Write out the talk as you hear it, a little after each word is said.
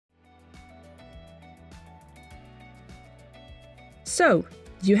So,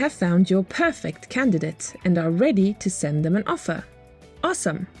 you have found your perfect candidate and are ready to send them an offer.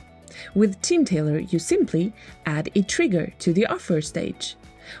 Awesome! With Teamtailor, you simply add a trigger to the offer stage.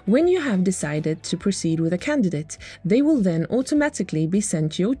 When you have decided to proceed with a candidate, they will then automatically be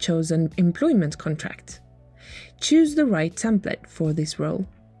sent your chosen employment contract. Choose the right template for this role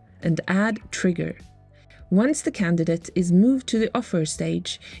and add trigger. Once the candidate is moved to the offer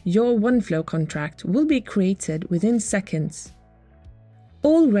stage, your Oneflow contract will be created within seconds.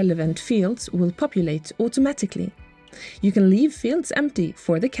 All relevant fields will populate automatically. You can leave fields empty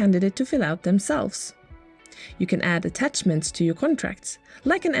for the candidate to fill out themselves. You can add attachments to your contracts,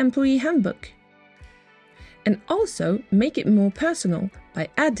 like an employee handbook. And also make it more personal by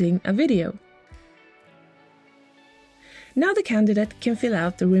adding a video. Now the candidate can fill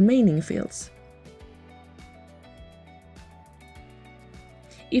out the remaining fields.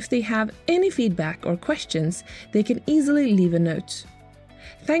 If they have any feedback or questions, they can easily leave a note.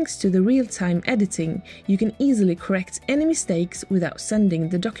 Thanks to the real-time editing, you can easily correct any mistakes without sending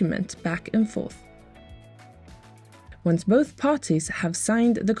the document back and forth. Once both parties have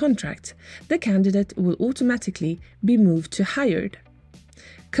signed the contract, the candidate will automatically be moved to hired.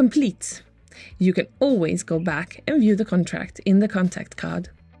 Complete! You can always go back and view the contract in the contact card.